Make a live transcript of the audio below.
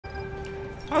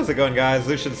How's it going, guys?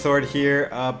 Lucian Sword here,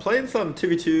 playing some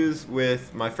 2v2s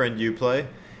with my friend YuPlay.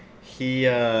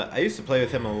 I used to play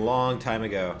with him a long time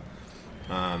ago.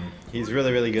 He's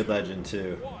really good legend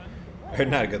too. Or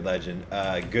not a good legend,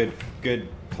 good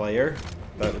player.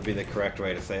 That would be the correct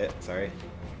way to say it, sorry.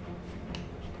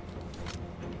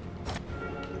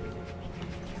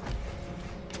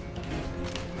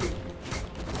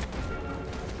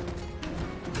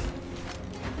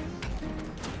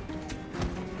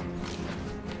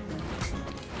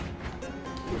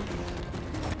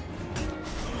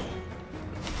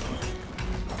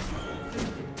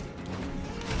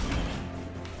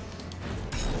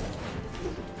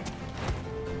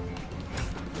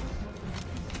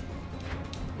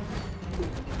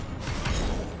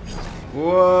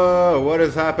 Whoa, what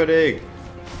is happening?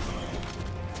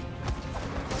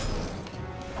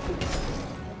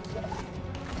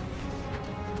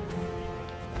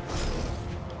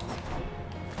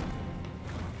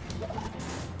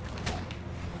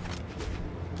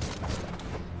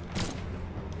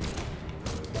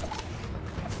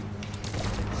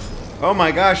 Oh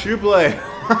my gosh, YuPlay!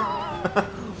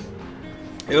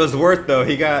 It was worth though.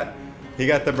 He got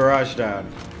the barrage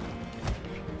down.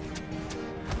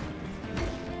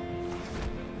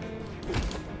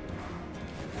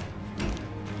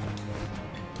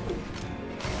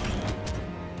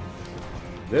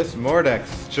 This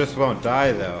Mordex just won't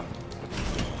die though.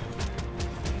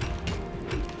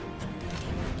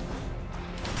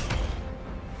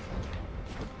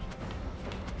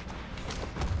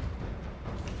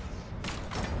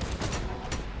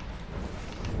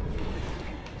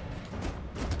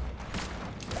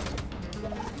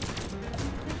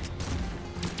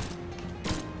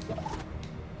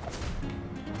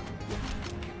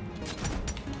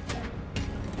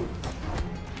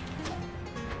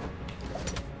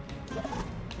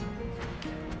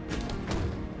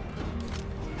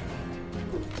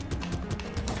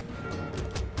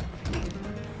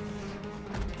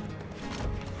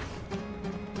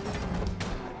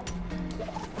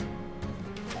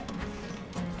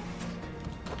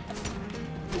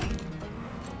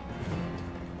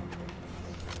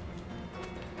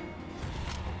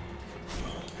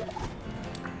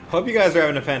 Hope you guys are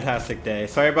having a fantastic day.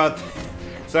 Sorry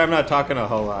I'm not talking a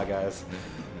whole lot, guys.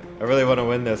 I really want to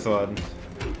win this one.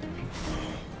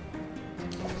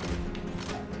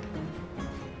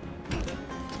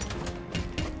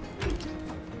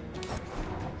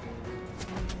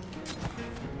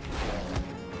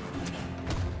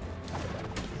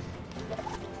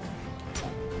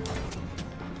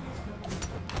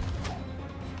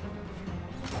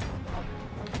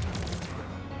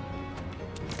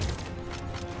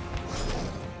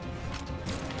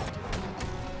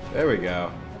 There we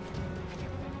go.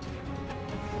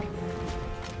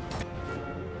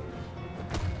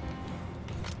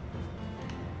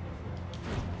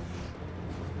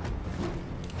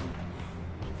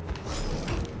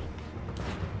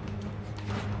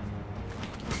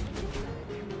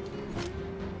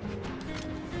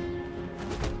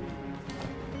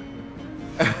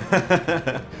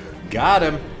 Got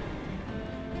him.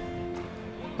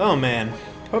 Oh man.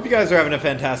 Hope you guys are having a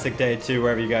fantastic day too,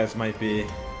 wherever you guys might be.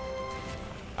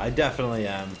 I definitely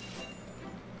am.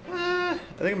 I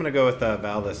think I'm gonna go with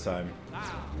Val this time.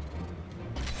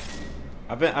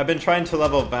 I've been trying to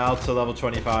level Val to level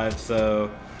 25, so.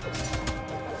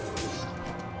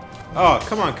 Oh,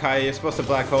 come on, Kai! You're supposed to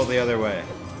black hole the other way.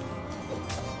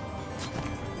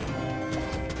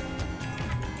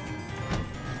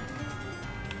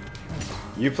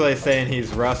 YuPlay saying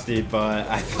he's rusty, but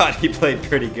I thought he played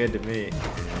pretty good to me.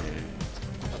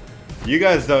 You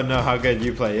guys don't know how good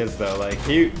YuPlay is though. Like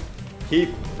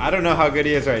I don't know how good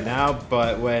he is right now,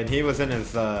 but when he was in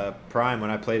his prime, when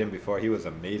I played him before, he was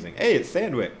amazing. Hey, it's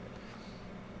Sandwick.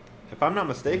 If I'm not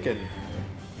mistaken,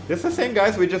 this is the same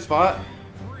guys we just fought.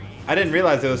 I didn't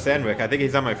realize it was Sandwick. I think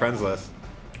he's on my friends list.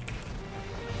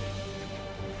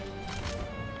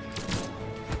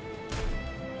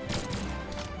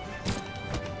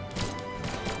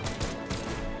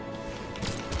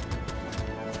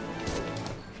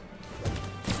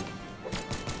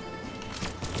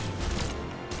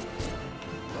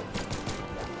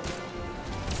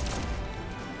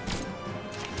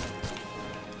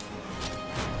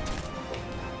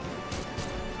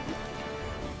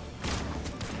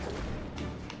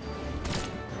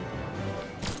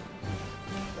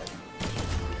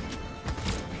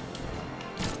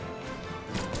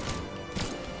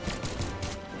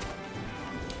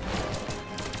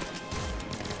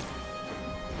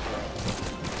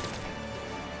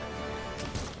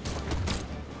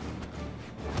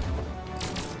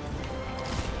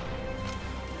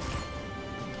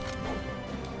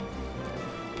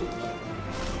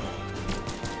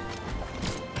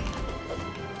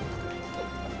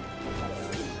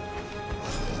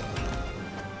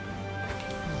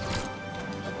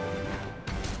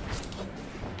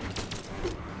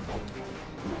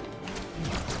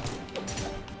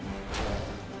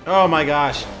 Oh my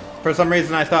gosh. For some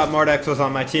reason I thought Mordex was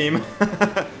on my team.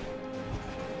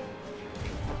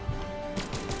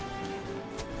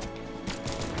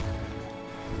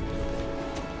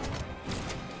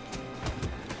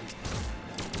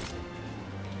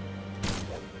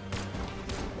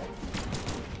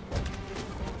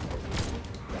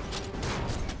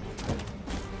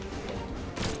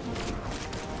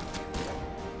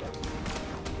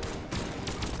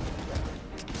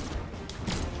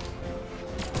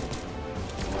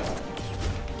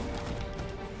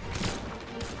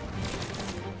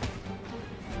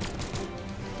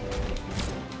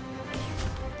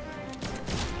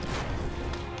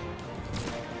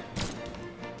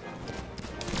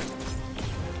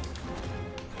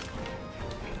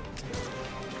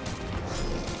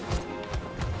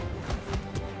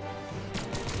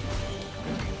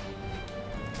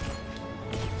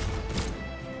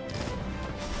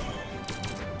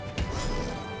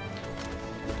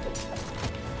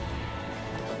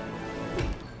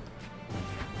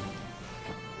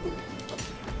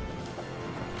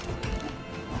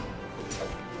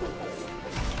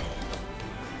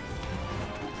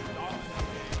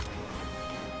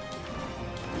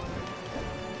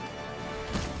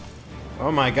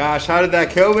 Oh my gosh, how did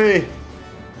that kill me?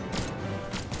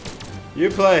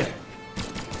 YuPlay.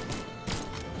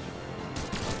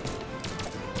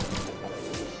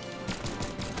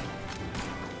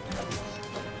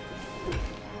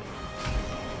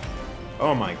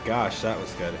 Oh my gosh, that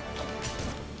was good.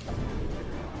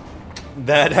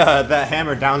 That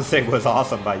hammer down sig was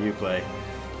awesome by YuPlay.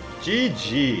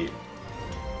 GG.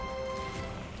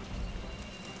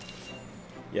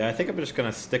 Yeah, I think I'm just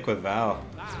gonna stick with Val.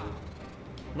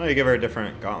 I'm gonna give her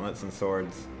different gauntlets and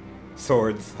swords.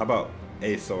 Swords. How about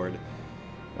a sword?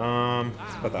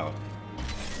 Let's put that one.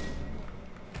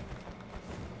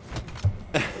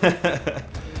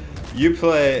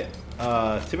 YuPlay.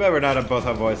 Too bad we're not both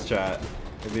on voice chat.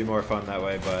 It'd be more fun that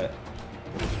way, but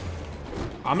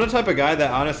I'm the type of guy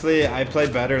that honestly I play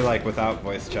better like without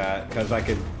voice chat because I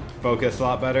could focus a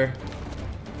lot better.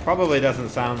 Probably doesn't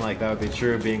sound like that would be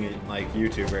true being like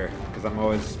YouTuber because I'm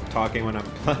always talking when I'm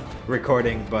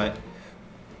recording, but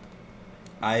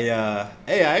hey, I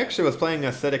actually was playing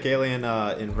Acidic Alien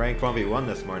in ranked 1v1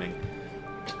 this morning.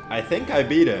 I think I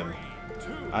beat him.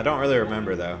 I don't really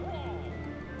remember though.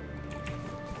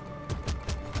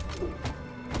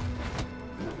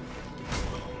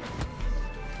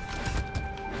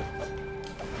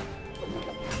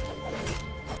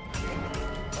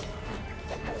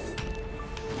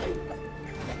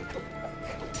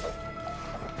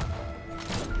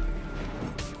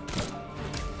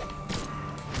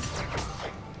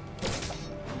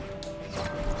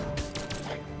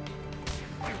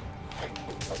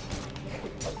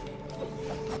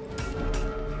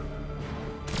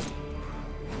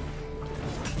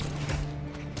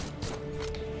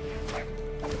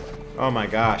 Oh my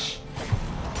gosh.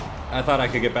 I thought I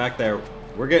could get back there.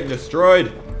 We're getting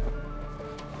destroyed.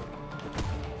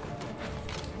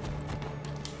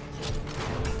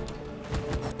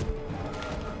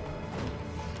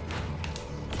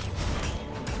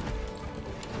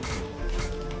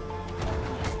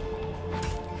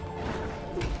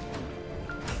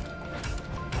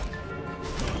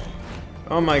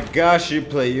 Oh my gosh,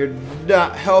 YuPlay, you're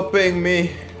not helping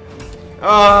me.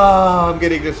 Oh, I'm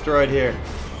getting destroyed here.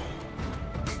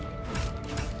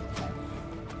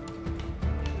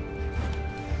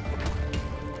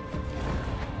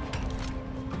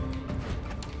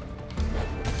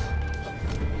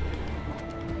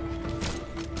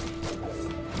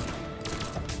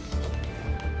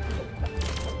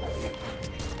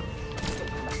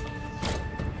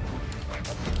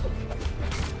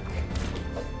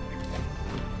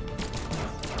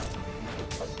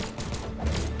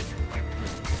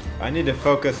 I need to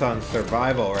focus on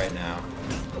survival right now.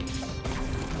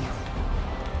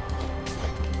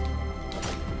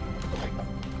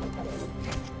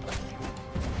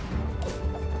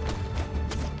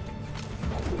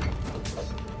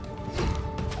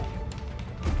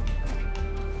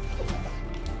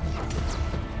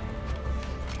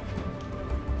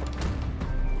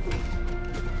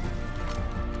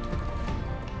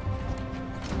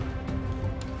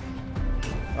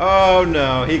 Oh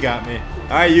no, he got me.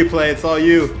 Alright, YuPlay, it's all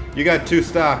you. You got 2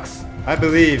 stocks. I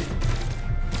believe.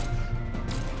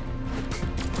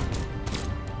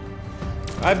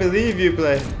 I believe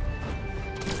YuPlay.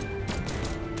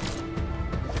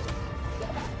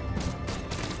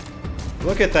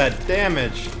 Look at that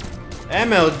damage.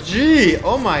 MLG!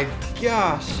 Oh my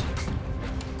gosh.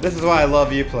 This is why I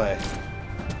love YuPlay.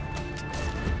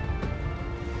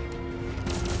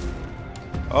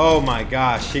 Oh my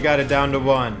gosh, he got it down to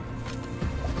 1.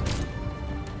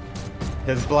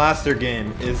 His blaster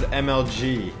game is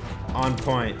MLG. On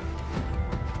point.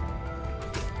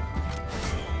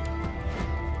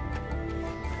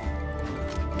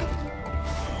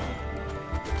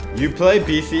 YuPlay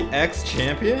BCX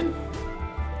champion?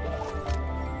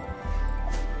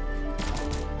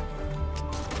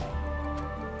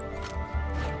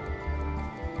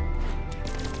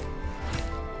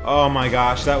 Oh my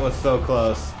gosh, that was so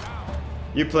close.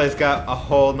 YuPlay's got a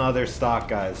whole nother stock,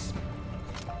 guys.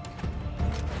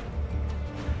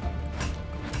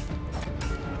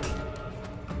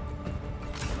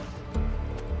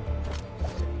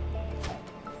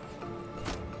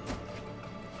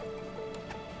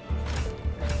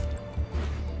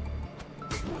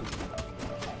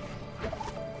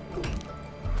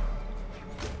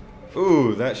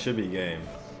 Ooh, that should be game.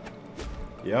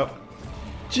 Yep.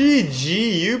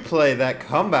 GG, YuPlay, that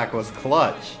comeback was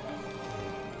clutch.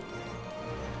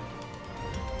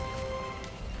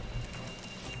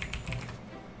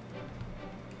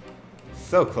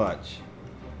 So clutch.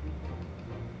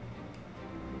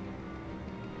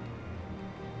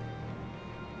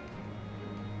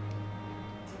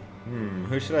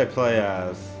 Who should I play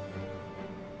as?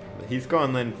 He's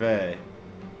going Lin Fei.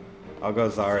 I'll go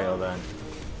Zario then.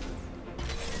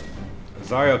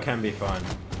 Zario can be fun.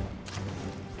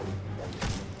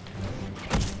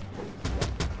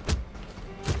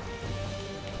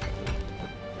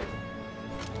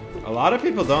 A lot of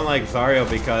people don't like Zario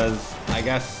because I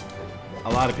guess a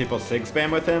lot of people sig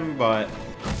spam with him, but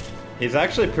he's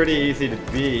actually pretty easy to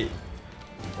beat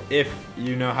if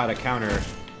you know how to counter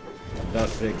the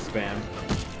sig spam.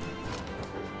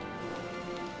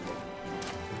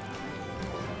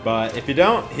 But if you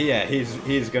don't,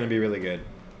 he's gonna be really good.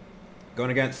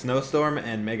 Going against Snowstorm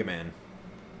and Mega Man.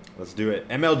 Let's do it.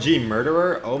 MLG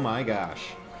Murderer? Oh my gosh.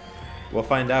 We'll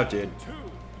find out, dude.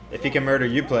 If he can murder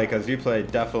YuPlay, because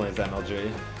YuPlay definitely is MLG.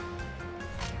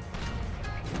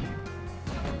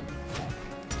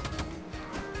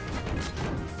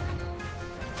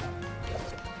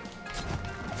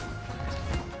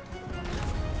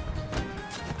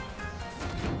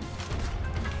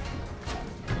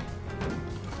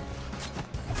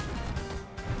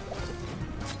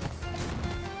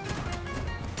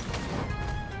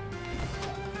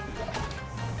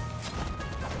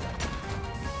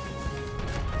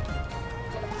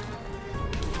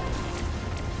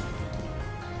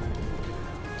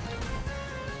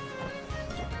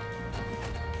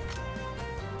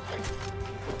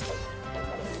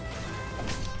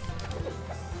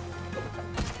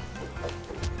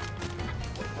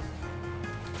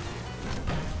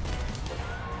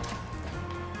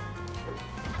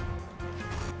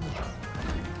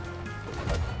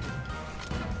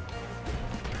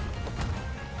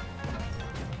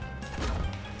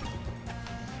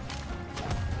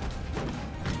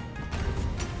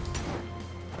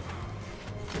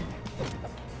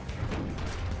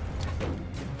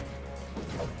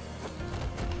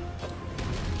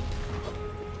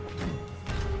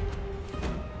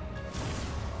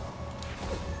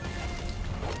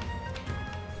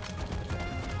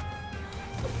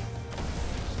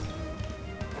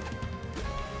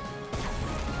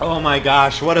 Oh my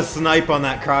gosh, what a snipe on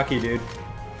that Crocky, dude.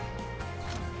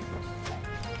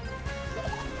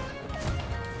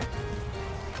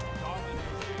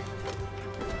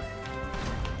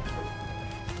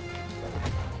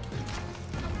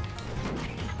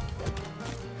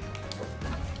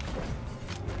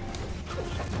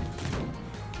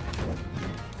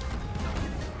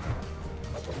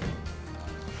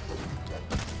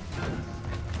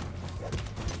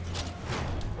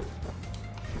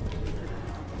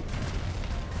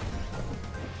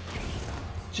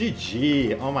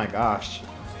 GG. Oh my gosh.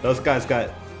 Those guys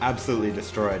got absolutely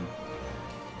destroyed.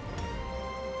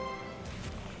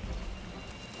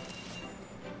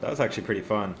 That was actually pretty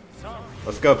fun.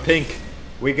 Let's go, Pink.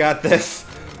 We got this.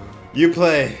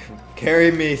 YuPlay.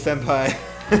 Carry me, senpai.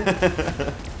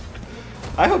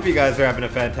 I hope you guys are having a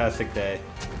fantastic day.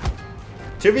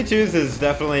 2v2s is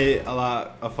definitely a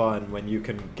lot of fun when you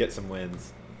can get some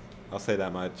wins. I'll say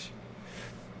that much.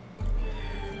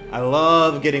 I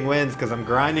love getting wins because I'm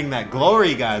grinding that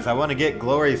glory, guys. I want to get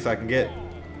glory so I can get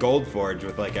Gold Forge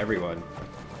with like everyone.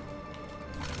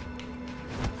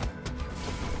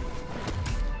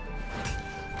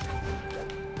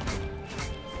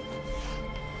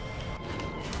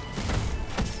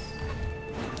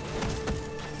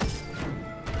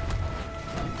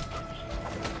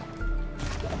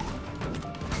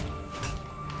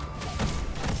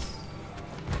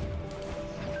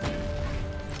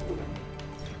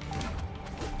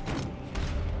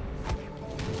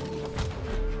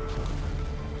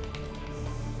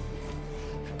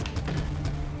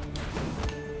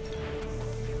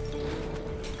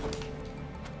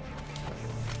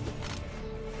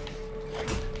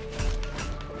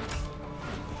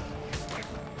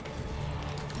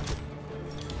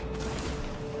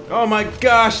 Oh my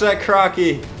gosh, that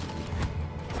Crocky!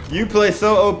 YuPlay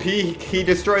so OP, he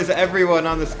destroys everyone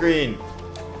on the screen.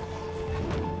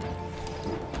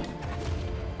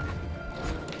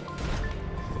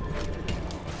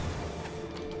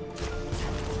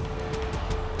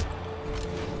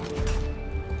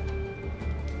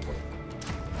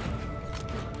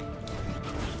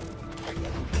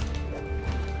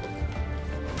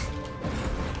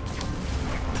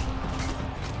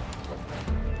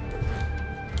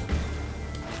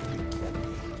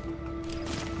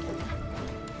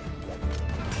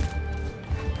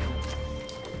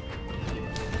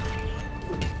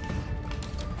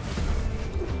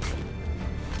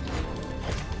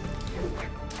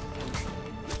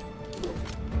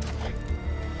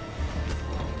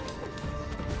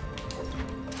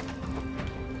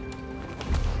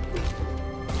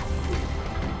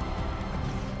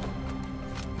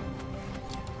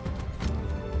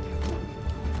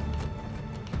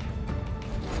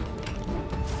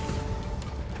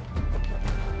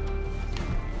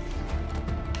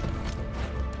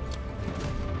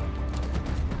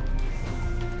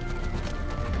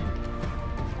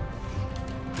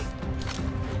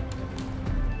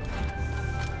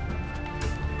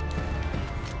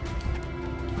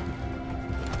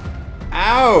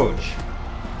 Ouch!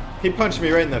 He punched me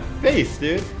right in the face,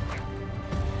 dude.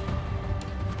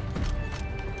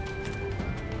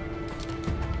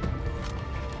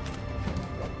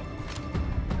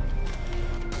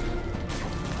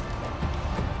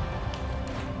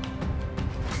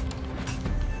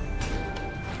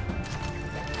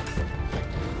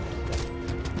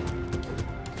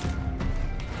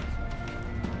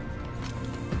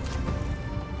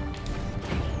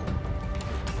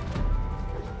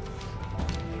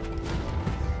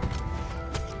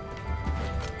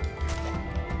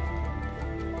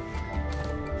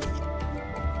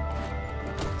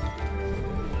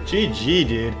 GG,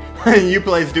 dude.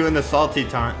 YuPlay's doing the salty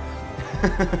taunt.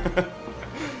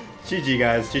 GG,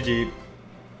 guys. GG.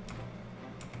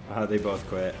 Oh, they both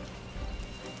quit.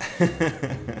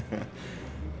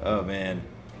 Oh, man.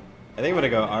 I think I'm gonna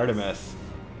go Artemis.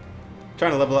 I'm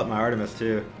trying to level up my Artemis,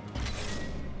 too.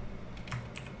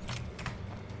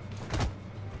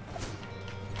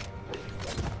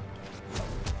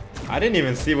 I didn't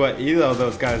even see what elo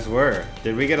those guys were.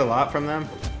 Did we get a lot from them?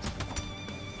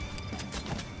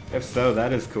 If so,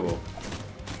 that is cool.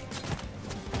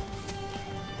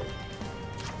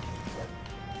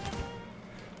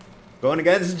 Going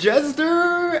against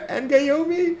Jester and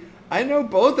Gayomi? I know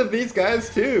both of these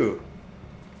guys too.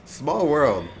 Small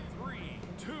world. 3,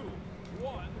 2,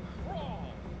 1,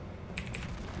 brawl!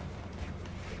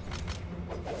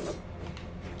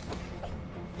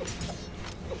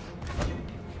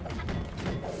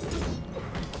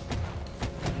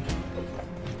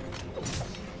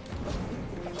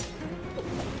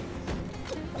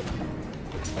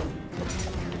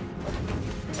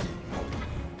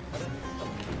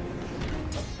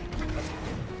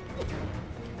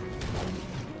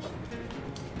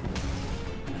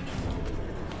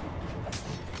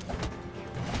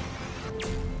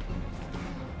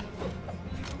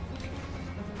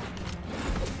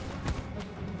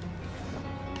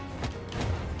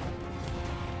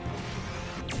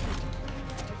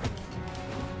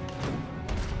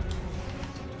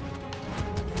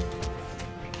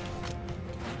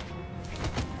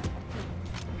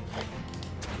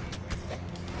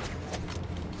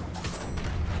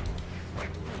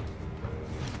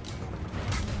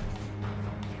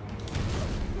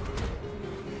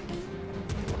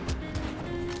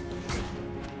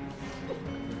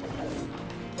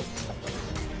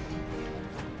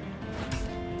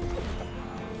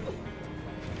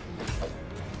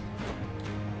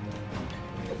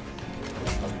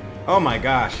 Oh my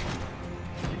gosh.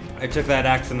 I took that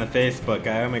axe in the face, but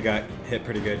Gayomi got hit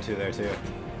pretty good too there too.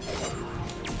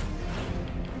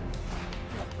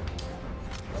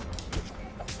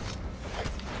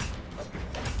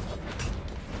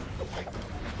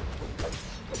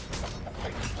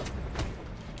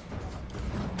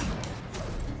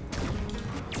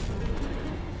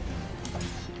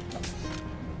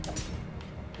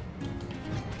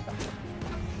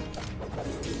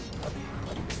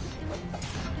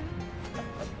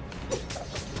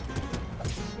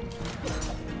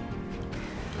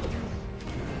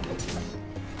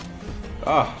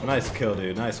 Oh, nice kill,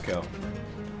 dude. Nice kill.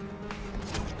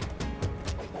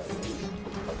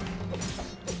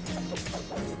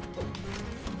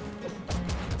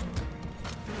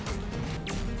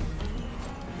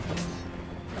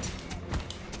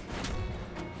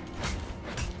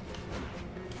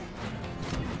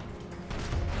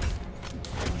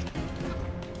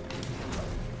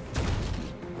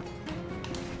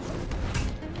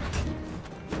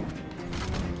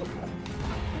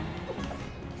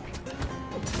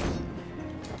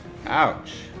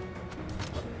 Ouch.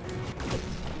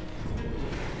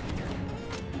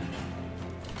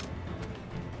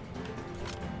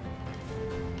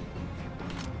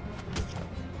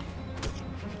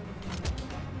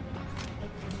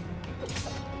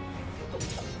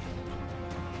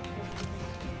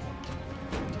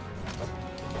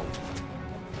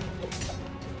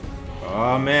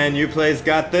 Oh man, YuPlay's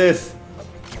got this.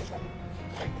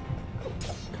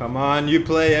 Come on,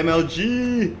 YuPlay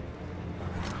MLG.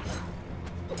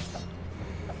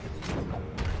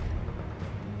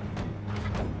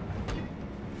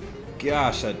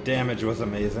 Gosh, that damage was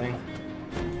amazing.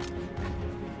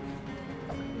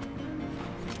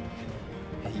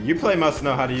 YuPlay must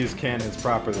know how to use cannons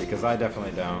properly, because I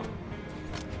definitely don't.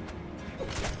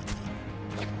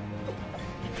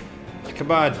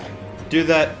 Come on, do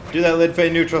that lid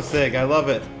fade neutral sig. I love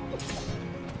it.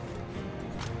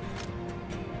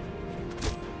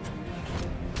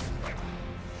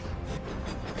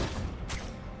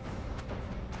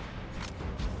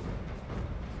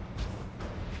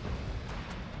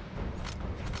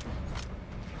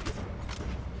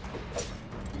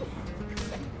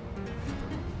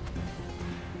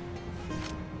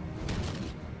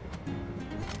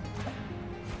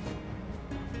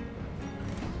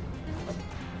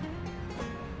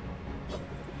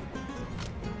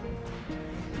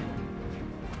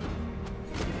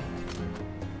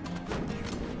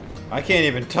 I can't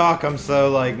even talk, I'm so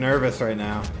like nervous right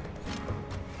now.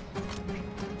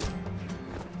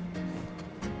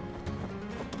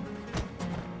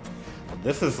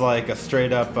 This is like a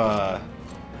straight up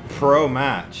pro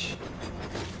match.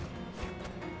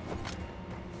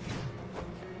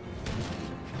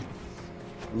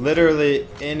 Literally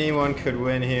anyone could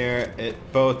win here.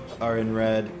 Both are in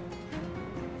red.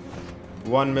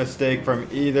 One mistake from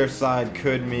either side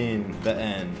could mean the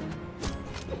end.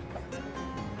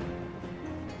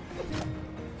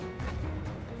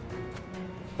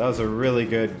 That was a really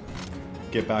good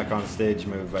get back on stage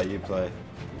move by YuPlay.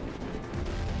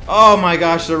 Oh my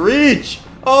gosh, the reach!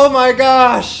 Oh my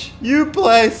gosh!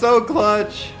 YuPlay, so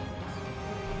clutch!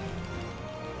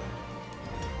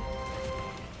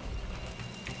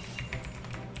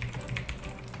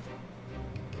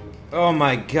 Oh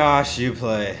my gosh,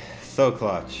 YuPlay. So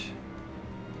clutch.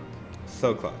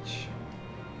 So clutch.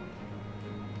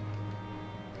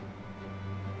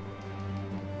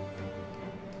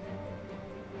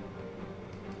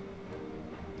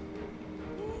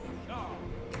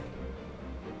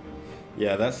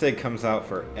 Yeah, that sig comes out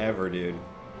forever, dude.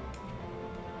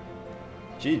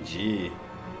 GG.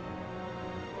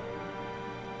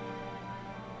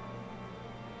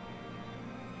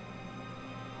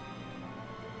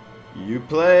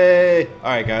 YuPlay.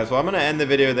 Alright guys, well I'm going to end the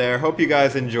video there. Hope you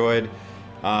guys enjoyed.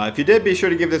 If you did, be sure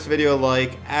to give this video a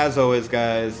like. As always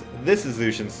guys, this is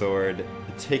Lucian Sword.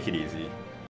 Take it easy.